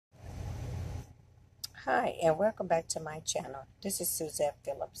Hi, and welcome back to my channel. This is Suzette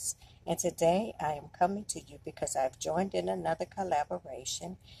Phillips, and today I am coming to you because I've joined in another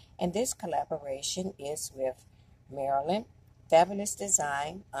collaboration, and this collaboration is with Marilyn, Fabulous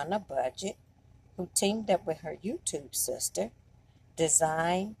Design on a Budget, who teamed up with her YouTube sister,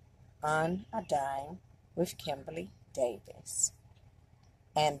 Design on a Dime, with Kimberly Davis.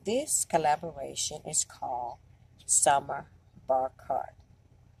 And this collaboration is called Summer Bar Cart.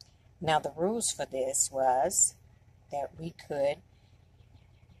 Now, the rules for this was that we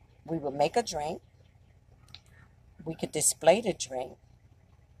would make a drink, we could display the drink,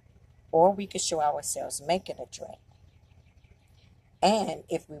 or we could show ourselves making a drink. And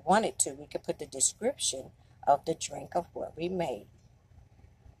if we wanted to, we could put the description of the drink of what we made.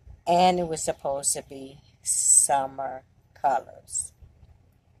 And it was supposed to be summer colors.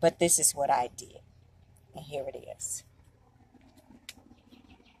 But this is what I did. And here it is.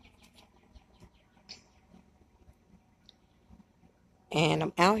 And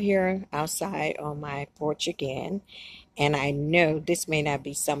I'm out here outside on my porch again. And I know this may not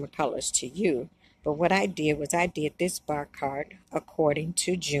be summer colors to you. But what I did was I did this bar cart according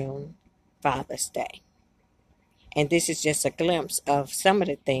to June, Father's Day. And this is just a glimpse of some of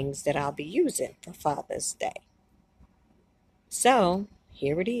the things that I'll be using for Father's Day. So,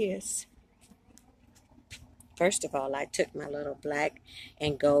 here it is. First of all, I took my little black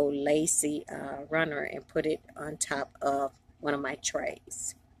and gold lacy runner and put it on top of one of my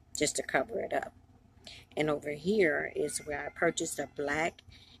trays just to cover it up. And over here is where I purchased a black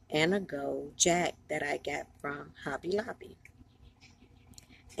and a gold jack that I got from Hobby Lobby.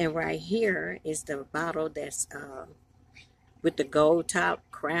 And right here is the bottle that's with the gold top,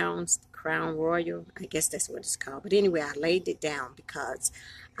 Crown Royal. I guess that's what it's called. But anyway, I laid it down because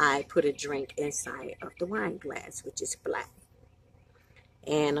I put a drink inside of the wine glass, which is black.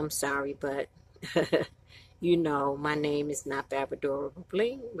 And I'm sorry, but you know, my name is not Barbadora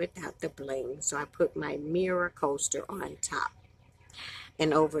Bling without the bling. So I put my mirror coaster on top.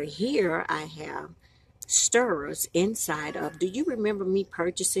 And over here, I have stirrers inside of, do you remember me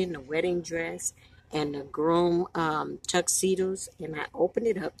purchasing the wedding dress and the groom tuxedos? And I opened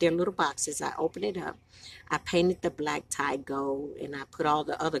it up. They're little boxes. I opened it up. I painted the black tie gold, and I put all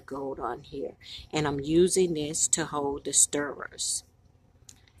the other gold on here. And I'm using this to hold the stirrers.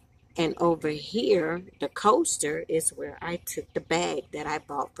 And over here, the coaster is where I took the bag that I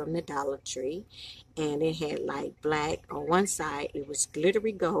bought from the Dollar Tree. And it had like black. On one side, it was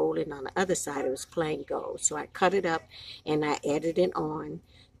glittery gold. And on the other side, it was plain gold. So I cut it up and I added it on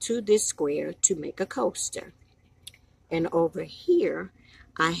to this square to make a coaster. And over here,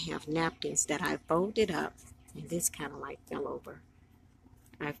 I have napkins that I folded up. And this kind of like fell over.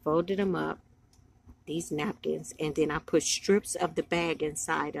 I folded them up. These napkins, and then I put strips of the bag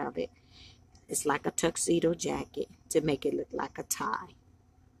inside of it. It's like a tuxedo jacket to make it look like a tie.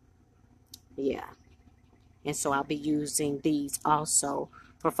 Yeah. And so I'll be using these also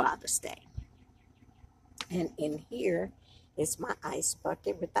for Father's Day. And in here is my ice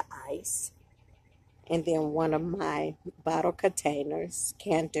bucket with the ice. And then one of my bottle containers,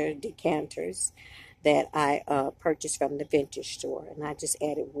 decanters, that I purchased from the vintage store. And I just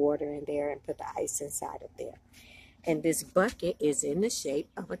added water in there and put the ice inside of there. And this bucket is in the shape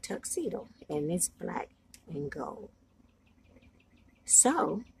of a tuxedo. And it's black and gold.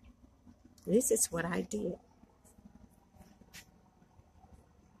 So, this is what I did.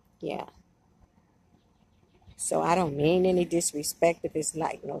 Yeah. So I don't mean any disrespect if it's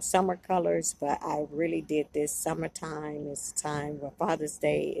like no summer colors, but I really did this summertime. It's time where Father's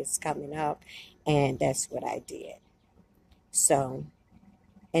Day is coming up, and that's what I did. So,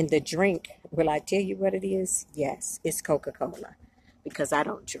 and the drink, will I tell you what it is? Yes, it's Coca-Cola, because I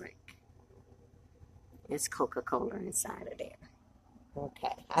don't drink. It's Coca-Cola inside of there.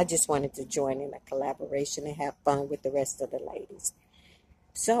 Okay, I just wanted to join in a collaboration and have fun with the rest of the ladies.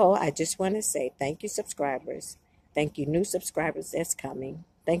 So I just want to say thank you, subscribers. Thank you, new subscribers that's coming.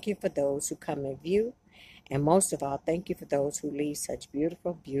 Thank you for those who come and view. And most of all, thank you for those who leave such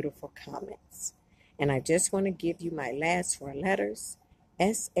beautiful, beautiful comments. And I just want to give you my last four letters,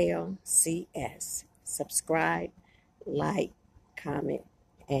 SLCS. Subscribe, like, comment,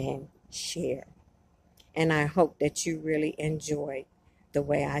 and share. And I hope that you really enjoyed the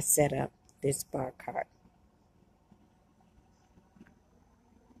way I set up this bar cart.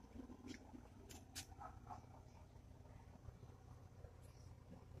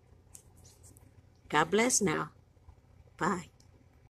 God bless now. Bye.